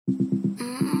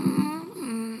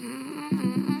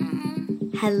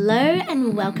Hello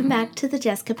and welcome back to the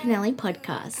Jessica Pinelli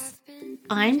podcast.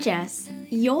 I'm Jess,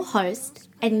 your host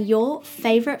and your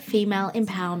favorite female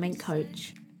empowerment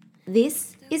coach.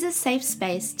 This is a safe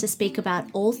space to speak about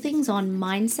all things on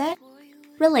mindset,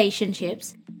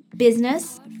 relationships,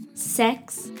 business,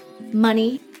 sex,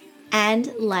 money,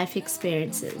 and life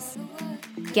experiences.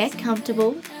 Get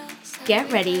comfortable,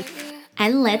 get ready,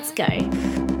 and let's go.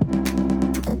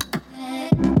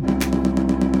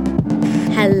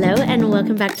 Hello and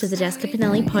welcome back to the Jessica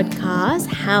Pinelli podcast.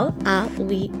 How are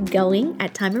we going?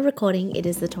 At time of recording, it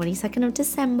is the 22nd of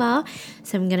December.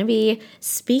 So I'm going to be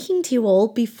speaking to you all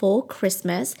before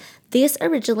Christmas. This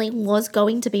originally was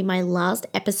going to be my last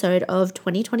episode of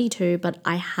 2022, but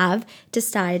I have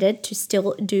decided to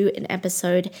still do an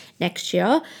episode next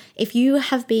year. If you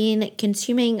have been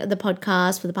consuming the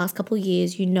podcast for the past couple of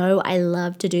years, you know I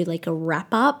love to do like a wrap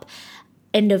up,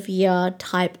 end of year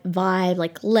type vibe,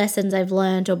 like lessons I've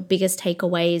learned or biggest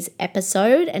takeaways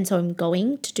episode. And so I'm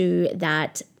going to do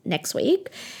that next week.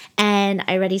 And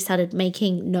I already started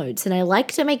making notes, and I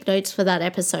like to make notes for that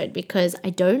episode because I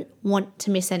don't want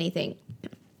to miss anything.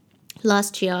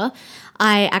 Last year,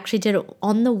 I actually did it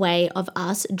on the way of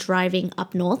us driving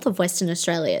up north of Western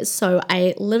Australia. So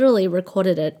I literally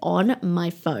recorded it on my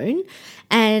phone,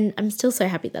 and I'm still so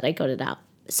happy that I got it out.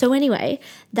 So anyway,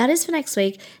 that is for next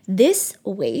week. This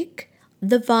week,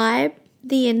 the vibe,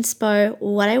 the inspo,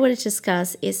 what I want to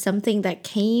discuss is something that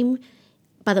came,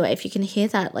 by the way, if you can hear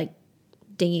that like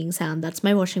dinging sound, that's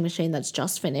my washing machine that's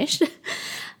just finished.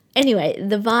 Anyway,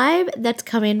 the vibe that's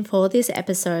come in for this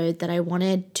episode that I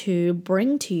wanted to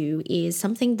bring to you is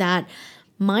something that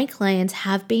my clients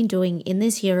have been doing in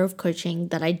this year of coaching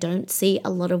that I don't see a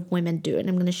lot of women do. And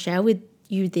I'm going to share with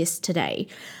you this today.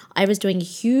 I was doing a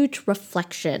huge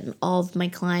reflection of my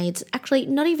clients. Actually,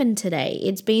 not even today.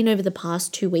 It's been over the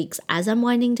past 2 weeks as I'm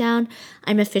winding down.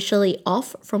 I'm officially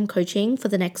off from coaching for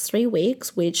the next 3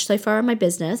 weeks, which so far in my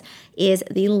business is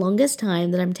the longest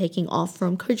time that I'm taking off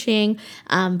from coaching,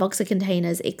 Boxer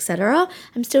containers, etc.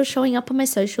 I'm still showing up on my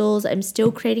socials. I'm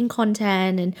still creating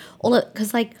content and all of,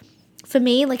 because like, for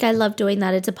me, like I love doing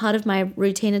that. It's a part of my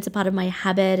routine. It's a part of my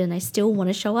habit, and I still want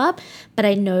to show up. But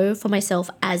I know for myself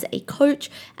as a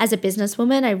coach, as a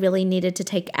businesswoman, I really needed to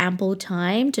take ample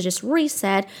time to just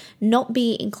reset, not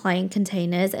be in client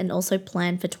containers, and also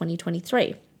plan for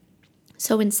 2023.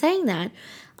 So in saying that,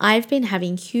 I've been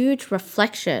having huge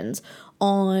reflections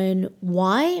on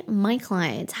why my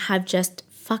clients have just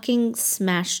fucking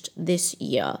smashed this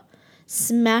year.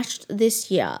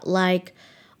 Like,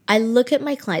 I look at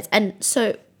my clients, and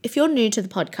so if you're new to the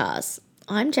podcast,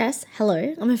 I'm Jess.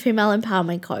 Hello, I'm a female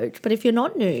empowerment coach. But if you're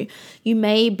not new, you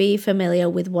may be familiar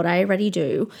with what I already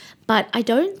do. But I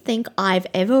don't think I've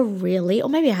ever really, or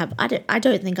maybe I have, I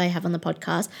don't think I have on the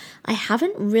podcast, I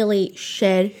haven't really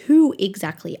shared who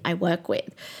exactly I work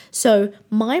with. So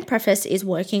my preface is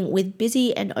working with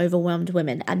busy and overwhelmed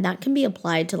women, and that can be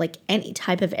applied to like any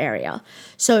type of area.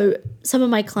 So some of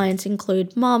my clients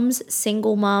include moms,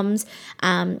 single moms,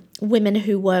 women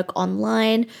who work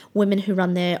online, women who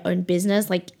run their own business,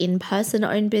 like in-person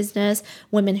owned business,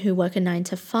 women who work a 9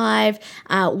 to 5,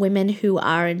 women who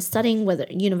are in studying, whether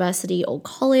university or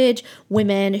college,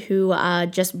 women who are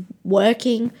just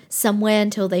working somewhere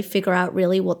until they figure out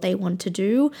really what they want to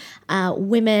do,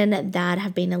 women that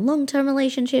have been in long-term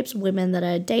relationships, women that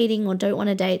are dating or don't want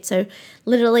to date. So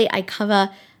literally I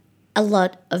cover a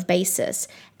lot of basis.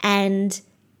 And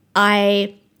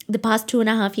the past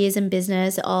 2.5 years in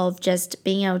business of just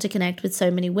being able to connect with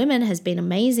so many women has been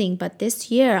amazing. But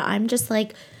this year, I'm just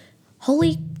like,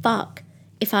 holy fuck.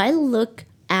 If I look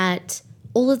at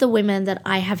all of the women that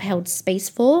I have held space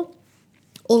for,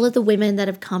 all of the women that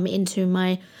have come into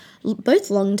my both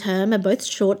long-term and both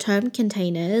short-term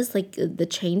containers, like the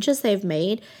changes they've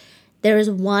made, there is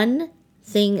one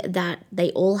thing that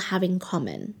they all have in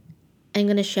common. I'm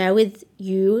going to share with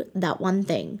you that one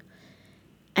thing.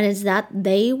 And it's that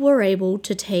they were able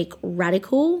to take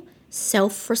radical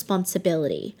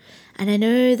self-responsibility. And I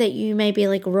know that you may be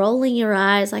like rolling your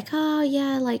eyes like, oh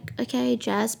yeah, like, okay,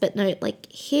 Jess, but no,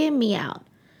 like, hear me out.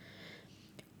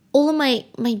 All of my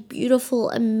beautiful,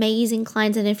 amazing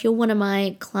clients, and if you're one of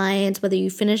my clients, whether you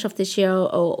finish off this year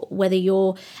or whether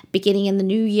you're beginning in the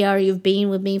new year, you've been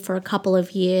with me for a couple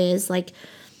of years, like,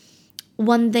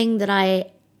 one thing that I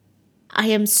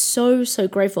am so, so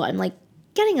grateful. I'm like,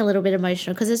 getting a little bit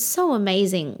emotional because it's so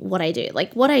amazing what I do.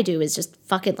 Like, what I do is just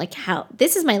fucking like how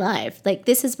this is my life. Like,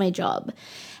 this is my job.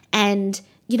 And,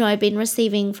 you know, I've been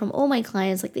receiving from all my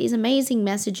clients like these amazing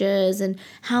messages and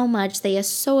how much they are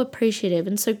so appreciative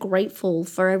and so grateful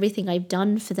for everything I've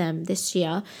done for them this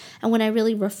year. And when I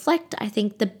really reflect, I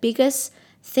think the biggest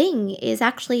thing is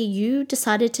actually you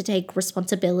decided to take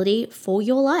responsibility for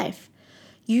your life.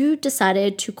 You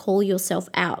decided to call yourself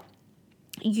out.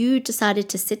 You decided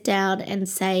to sit down and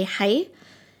say, hey,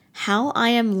 how I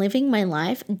am living my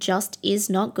life just is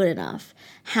not good enough.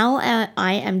 How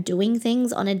I am doing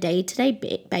things on a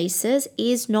day-to-day basis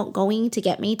is not going to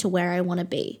get me to where I want to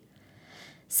be.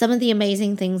 Some of the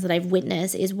amazing things that I've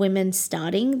witnessed is women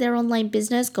starting their online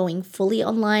business, going fully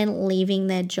online, leaving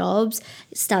their jobs,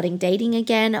 starting dating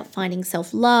again, finding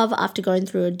self-love after going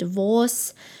through a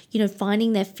divorce,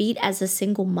 finding their feet as a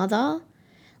single mother,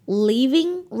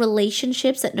 leaving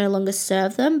relationships that no longer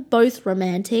serve them, both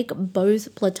romantic,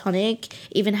 both platonic,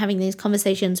 even having these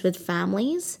conversations with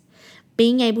families,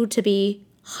 being able to be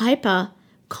hyper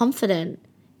confident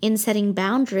in setting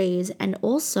boundaries and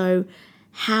also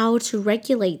how to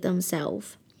regulate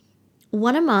themselves.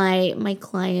 One of my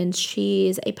clients, she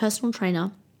is a personal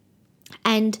trainer,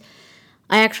 and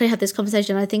I actually had this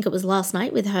conversation, I think it was last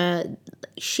night with her.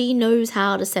 She knows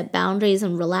how to set boundaries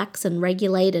and relax and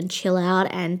regulate and chill out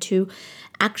and to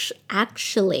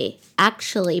actually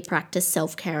practice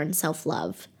self-care and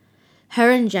self-love. Her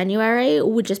in January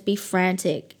would just be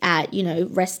frantic at,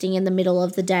 resting in the middle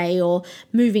of the day or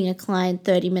moving a client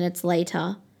 30 minutes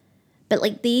later.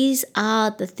 But these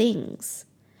are the things.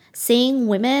 Seeing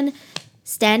women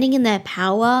standing in their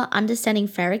power, understanding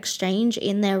fair exchange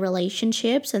in their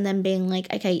relationships, and then being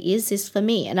like, okay, is this for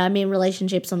me? And I mean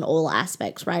relationships on all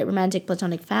aspects, right? Romantic,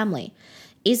 platonic, family.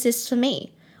 Is this for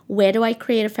me? Where do I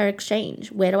create a fair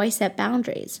exchange? Where do I set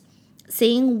boundaries?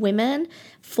 Seeing women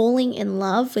falling in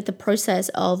love with the process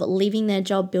of leaving their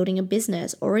job, building a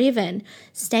business, or even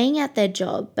staying at their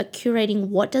job, but curating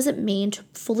what does it mean to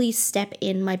fully step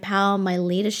in my power, my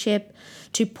leadership,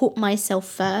 to put myself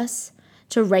first,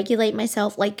 to regulate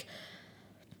myself.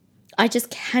 I just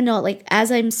cannot,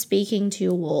 as I'm speaking to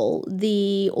you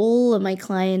all of my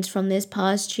clients from this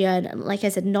past year, and like I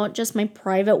said, not just my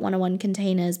private one-on-one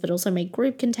containers, but also my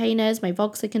group containers, my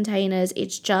Voxer containers,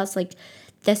 it's just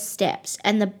the steps.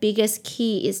 And the biggest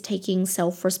key is taking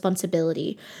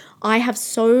self-responsibility.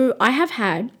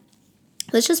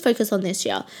 Let's just focus on this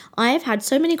year. I have had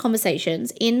so many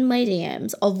conversations in my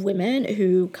DMs of women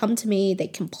who come to me, they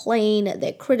complain,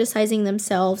 they're criticizing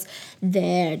themselves,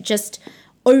 they're just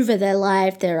over their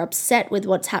life, they're upset with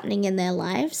what's happening in their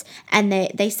lives, and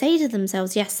they say to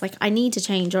themselves, yes, I need to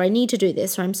change, or I need to do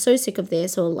this, or I'm so sick of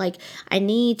this, or I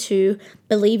need to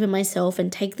believe in myself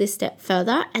and take this step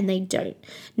further, and they don't.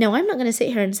 Now, I'm not going to sit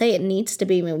here and say it needs to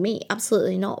be with me,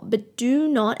 absolutely not, but do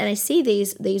not, and I see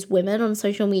these women on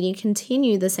social media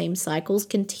continue the same cycles,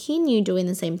 continue doing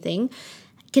the same thing,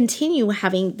 continue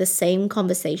having the same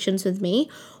conversations with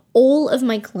me. All of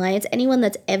my clients, anyone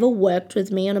that's ever worked with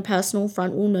me on a personal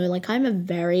front will know, I'm a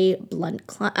very blunt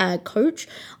coach.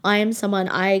 I am someone,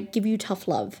 I give you tough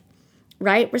love,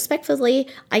 right? Respectfully,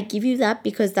 I give you that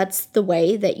because that's the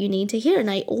way that you need to hear.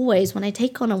 And I always, when I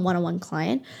take on a one-on-one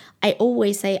client, I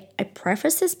always say, I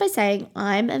preface this by saying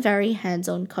I'm a very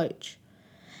hands-on coach.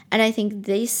 And I think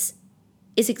this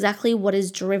is exactly what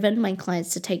has driven my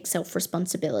clients to take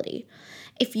self-responsibility.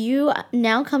 If you are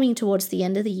now coming towards the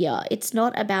end of the year, it's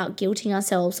not about guilting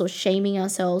ourselves or shaming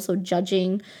ourselves or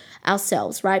judging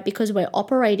ourselves, right? Because we're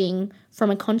operating from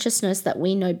a consciousness that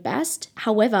we know best.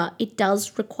 However, it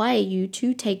does require you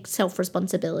to take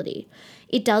self-responsibility.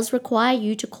 It does require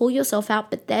you to call yourself out,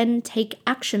 but then take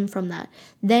action from that.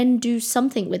 Then do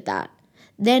something with that.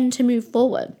 Then to move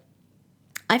forward.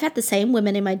 I've had the same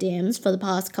women in my DMs for the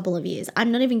past couple of years.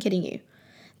 I'm not even kidding you.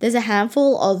 There's a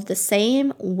handful of the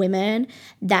same women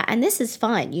that, and this is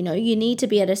fine, you need to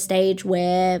be at a stage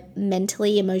where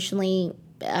mentally, emotionally,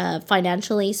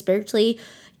 financially, spiritually,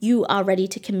 you are ready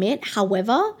to commit.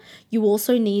 However, you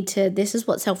also need to, this is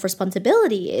what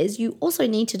self-responsibility is, you also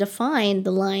need to define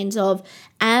the lines of,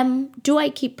 do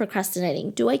I keep procrastinating?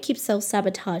 Do I keep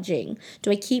self-sabotaging? Do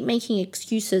I keep making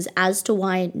excuses as to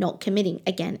why not committing?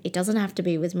 Again, it doesn't have to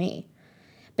be with me.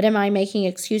 But am I making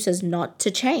excuses not to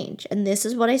change? And this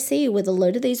is what I see with a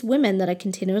load of these women that are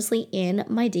continuously in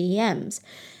my DMs.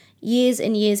 Years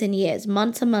and years and years,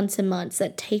 months and months and months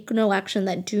that take no action,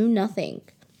 that do nothing,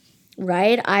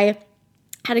 right? I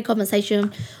had a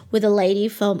conversation with a lady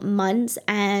for months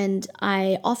and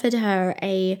I offered her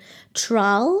a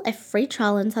free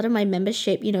trial inside of my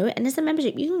membership, and as a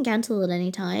membership, you can cancel at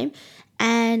any time,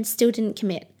 and still didn't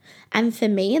commit. And for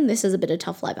me, and this is a bit of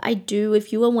tough love,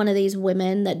 if you are one of these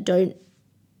women that don't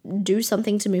do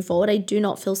something to move forward, I do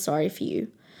not feel sorry for you.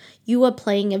 You are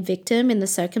playing a victim in the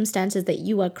circumstances that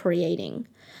you are creating.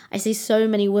 I see so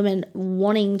many women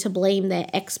wanting to blame their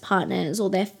ex-partners or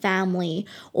their family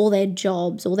or their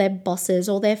jobs or their bosses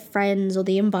or their friends or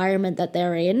the environment that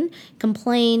they're in,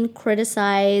 complain,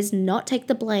 criticize, not take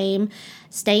the blame,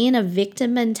 stay in a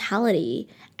victim mentality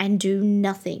and do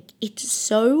nothing. It's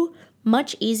so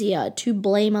much easier to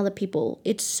blame other people.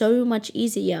 It's so much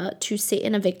easier to sit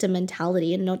in a victim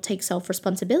mentality and not take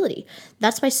self-responsibility.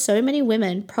 That's why so many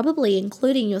women, probably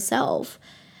including yourself,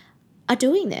 are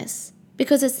doing this.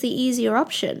 Because it's the easier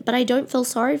option. But I don't feel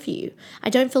sorry for you.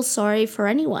 I don't feel sorry for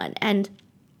anyone. And,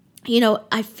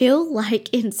 I feel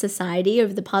like in society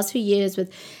over the past few years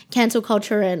with cancel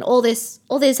culture and all this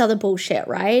other bullshit,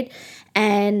 right?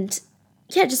 And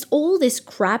yeah, just all this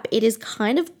crap, it is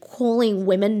kind of calling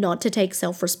women not to take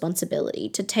self-responsibility,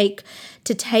 to take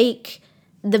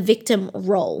the victim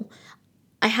role.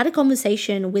 I had a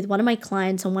conversation with one of my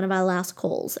clients on one of our last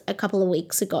calls a couple of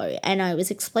weeks ago, and I was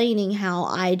explaining how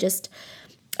I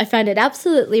find it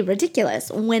absolutely ridiculous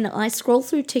when I scroll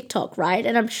through TikTok, right?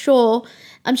 And I'm sure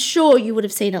you would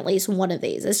have seen at least one of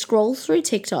these. I scroll through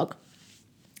TikTok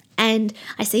and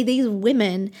I see these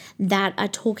women that are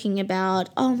talking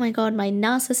about, oh my God, my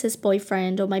narcissist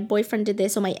boyfriend, or my boyfriend did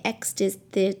this, or my ex did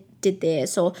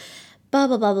this, or blah,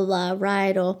 blah, blah, blah, blah,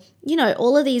 right? Or,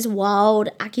 all of these wild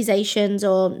accusations,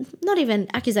 or not even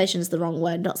accusations, the wrong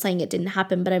word, not saying it didn't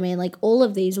happen, but I mean like all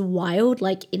of these wild,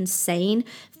 like insane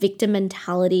victim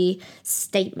mentality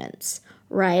statements,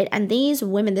 right? And these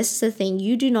women, this is the thing,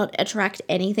 you do not attract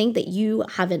anything that you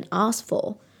haven't asked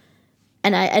for.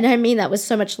 And I mean that with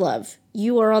so much love.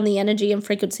 You are on the energy and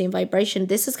frequency and vibration.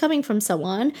 This is coming from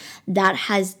someone that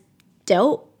has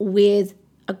dealt with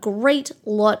a great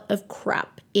lot of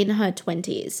crap in her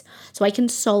 20s. So I can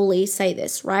solely say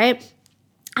this, right?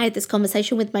 I had this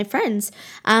conversation with my friends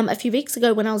a few weeks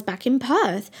ago when I was back in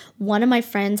Perth. One of my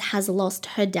friends has lost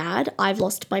her dad. I've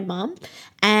lost my mum.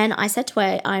 And I said to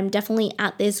her, I'm definitely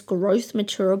at this growth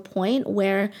mature point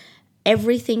where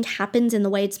everything happens in the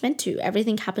way it's meant to.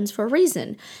 Everything happens for a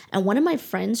reason. And one of my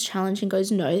friends challenged and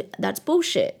goes, no, that's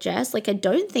bullshit, Jess. Like, I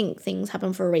don't think things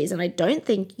happen for a reason. I don't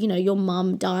think, your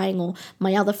mum dying or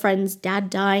my other friend's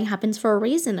dad dying happens for a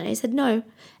reason. And I said, no,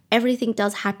 everything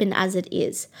does happen as it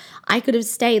is. I could have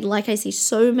stayed, like I see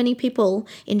so many people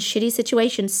in shitty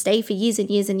situations stay for years and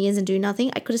years and years and do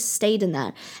nothing. I could have stayed in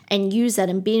that and use that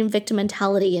and be in victim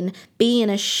mentality and be in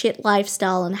a shit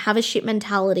lifestyle and have a shit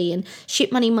mentality and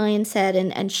shit money mindset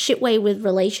and shit way with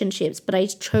relationships. But I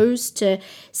chose to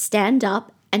stand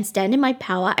up and stand in my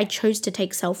power. I chose to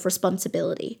take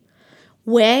self-responsibility.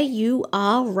 Where you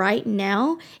are right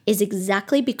now is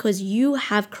exactly because you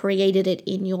have created it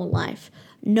in your life.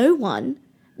 No one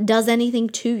does anything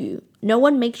to you. No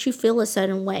one makes you feel a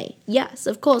certain way. Yes,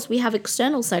 of course, we have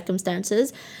external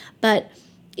circumstances, but,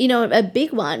 a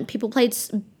big one, people played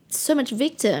so much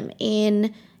victim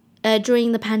in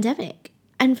during the pandemic.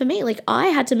 And for me, I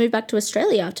had to move back to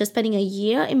Australia after spending a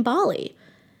year in Bali.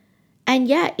 And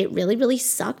yeah, it really, really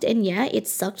sucked. And yeah, it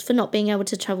sucked for not being able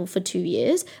to travel for 2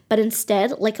 years. But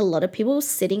instead, like a lot of people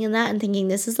sitting in that and thinking,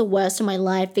 this is the worst of my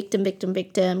life, victim,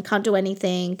 can't do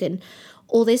anything, and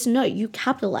all this. No, you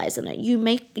capitalize on it.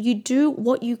 You do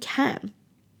what you can.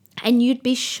 And you'd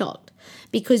be shocked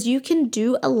because you can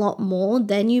do a lot more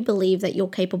than you believe that you're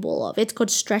capable of. It's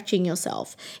called stretching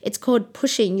yourself. It's called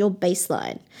pushing your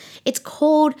baseline. It's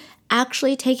called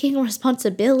actually taking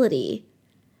responsibility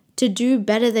to do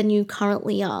better than you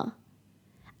currently are.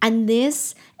 And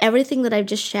everything that I've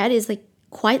just shared is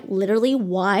quite literally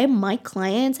why my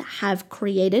clients have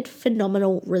created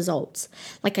phenomenal results.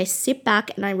 I sit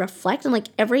back and I reflect, and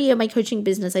every year in my coaching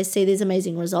business, I see these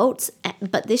amazing results.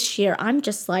 But this year I'm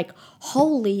just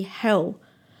holy hell.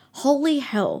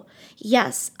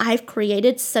 Yes, I've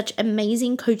created such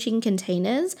amazing coaching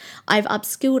containers. I've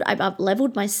upskilled, I've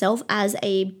up-leveled myself as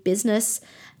a business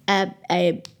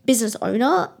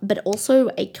owner, but also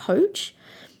a coach.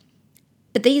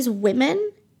 But these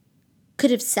women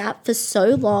could have sat for so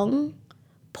long.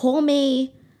 Poor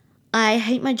me, I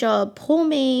hate my job. Poor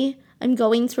me, I'm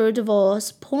going through a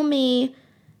divorce. Poor me,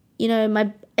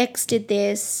 my ex did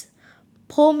this.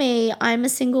 Poor me, I'm a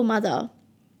single mother.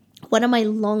 One of my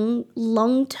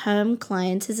long-term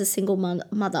clients is a single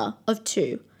mother of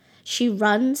 2. She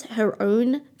runs her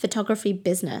own photography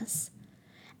business.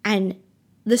 And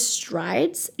the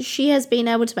strides she has been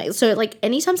able to make. So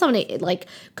anytime someone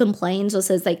complains or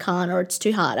says they can't or it's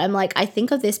too hard, I'm I think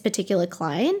of this particular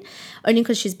client only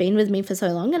because she's been with me for so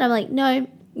long, and I'm no,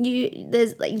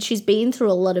 she's been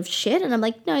through a lot of shit, and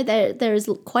I'm no, there is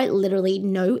quite literally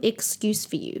no excuse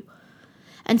for you.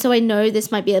 And so I know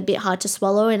this might be a bit hard to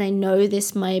swallow, and I know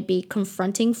this might be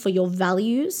confronting for your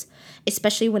values,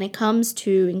 especially when it comes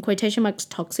to, in quotation marks,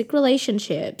 toxic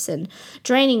relationships and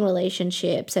draining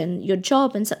relationships and your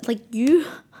job and stuff. Like you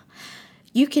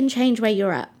can change where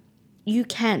you're at. You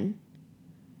can.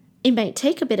 It may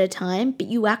take a bit of time, but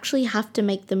you actually have to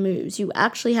make the moves. You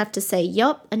actually have to say,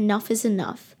 yup, enough is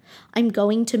enough. I'm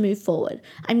going to move forward.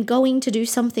 I'm going to do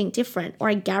something different. Or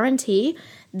I guarantee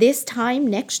this time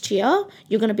next year,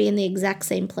 you're going to be in the exact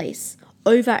same place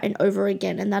over and over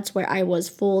again. And that's where I was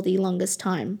for the longest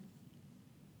time.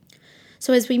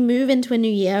 So as we move into a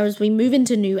new year, as we move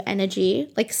into new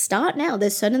energy, like start now.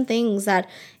 There's certain things that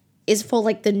is for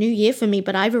like the new year for me,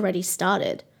 but I've already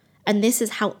started. And this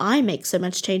is how I make so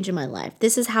much change in my life.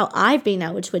 This is how I've been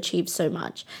able to achieve so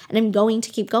much. And I'm going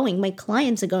to keep going. My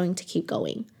clients are going to keep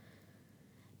going.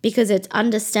 Because it's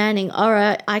understanding, all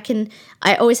right,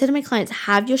 I always say to my clients,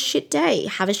 have your shit day.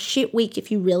 Have a shit week if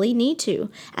you really need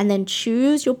to. And then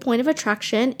choose your point of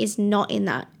attraction is not in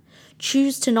that.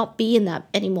 Choose to not be in that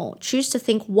anymore. Choose to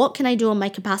think, what can I do in my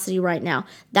capacity right now?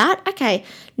 Okay,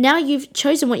 now you've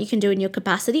chosen what you can do in your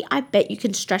capacity. I bet you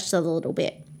can stretch that a little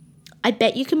bit. I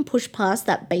bet you can push past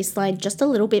that baseline just a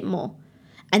little bit more.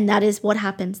 And that is what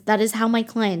happens. That is how my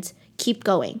clients keep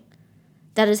going.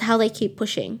 That is how they keep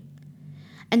pushing.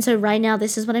 And so right now,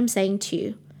 this is what I'm saying to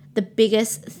you. The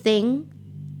biggest thing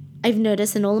I've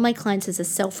noticed in all of my clients is a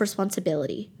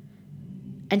self-responsibility.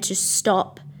 And to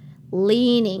stop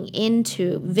leaning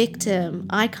into victim.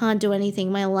 I can't do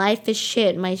anything. My life is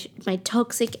shit. My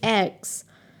toxic ex.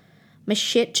 My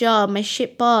shit job. My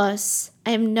shit boss.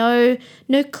 I have no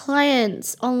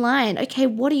clients online. Okay,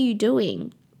 what are you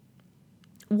doing?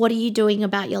 What are you doing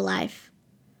about your life?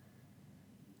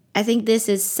 I think this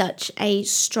is such a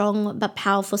strong but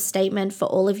powerful statement for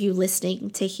all of you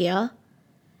listening to hear.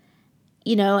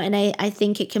 And I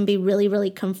think it can be really,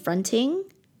 really confronting.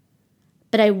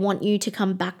 But I want you to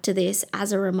come back to this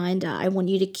as a reminder. I want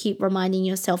you to keep reminding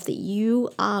yourself that you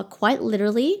are quite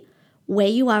literally where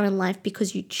you are in life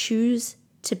because you choose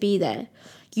to be there.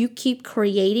 You keep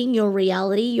creating your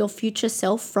reality, your future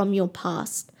self from your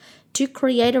past. To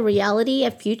create a reality,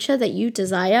 a future that you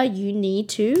desire, you need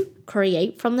to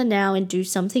create from the now and do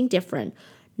something different,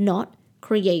 not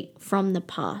create from the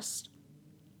past.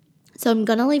 So I'm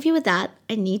going to leave you with that.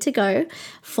 I need to go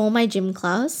for my gym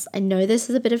class. I know this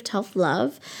is a bit of tough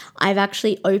love. I've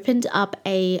actually opened up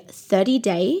a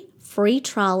 30-day free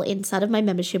trial inside of my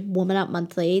membership, Woman Up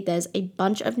Monthly. There's a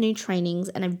bunch of new trainings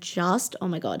and I've just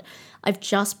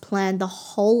planned the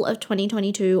whole of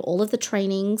 2022, all of the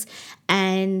trainings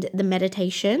and the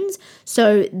meditations.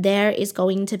 So there is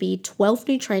going to be 12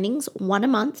 new trainings, one a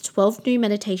month, 12 new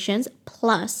meditations,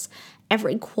 plus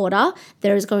every quarter,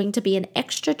 there is going to be an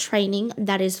extra training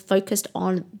that is focused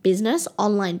on business,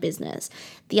 online business.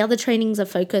 The other trainings are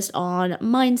focused on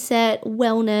mindset,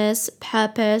 wellness,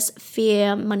 purpose,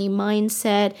 fear, money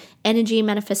mindset, energy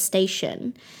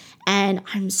manifestation. And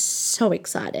I'm so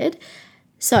excited.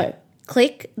 So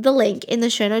click the link in the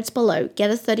show notes below. Get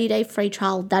a 30-day free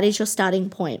trial. That is your starting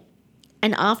point.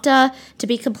 And to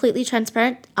be completely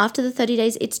transparent, after the 30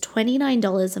 days, it's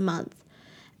 $29 a month.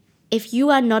 If you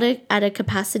are not at a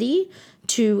capacity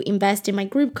to invest in my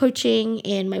group coaching,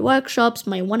 in my workshops,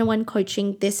 my one-on-one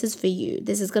coaching, this is for you.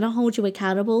 This is going to hold you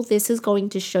accountable. This is going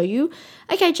to show you,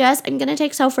 okay, Jess, I'm going to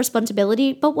take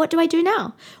self-responsibility, but what do I do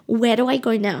now? Where do I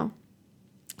go now?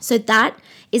 So that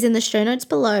is in the show notes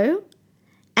below.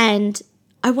 And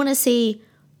I want to see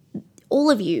all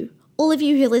of you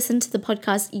who listen to the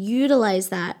podcast, utilize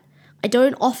that. I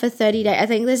don't offer 30-day. I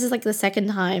think this is like the second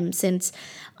time since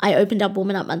I opened up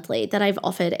Woman Up Monthly that I've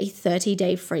offered a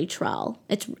 30-day free trial.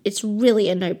 It's really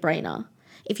a no-brainer.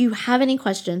 If you have any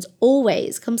questions,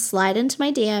 always come slide into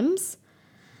my DMs.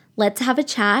 Let's have a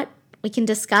chat. We can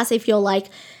discuss if you're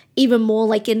like even more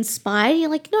like inspired.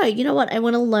 You're like, no, you know what? I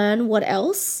want to learn what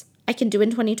else I can do in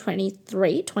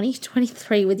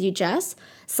 2023 with you, Jess.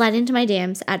 Slide into my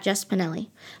DMs at Jess Pinelli.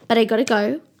 But I gotta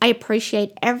go. I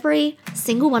appreciate every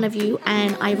single one of you,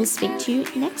 and I will speak to you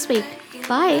next week.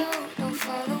 Bye.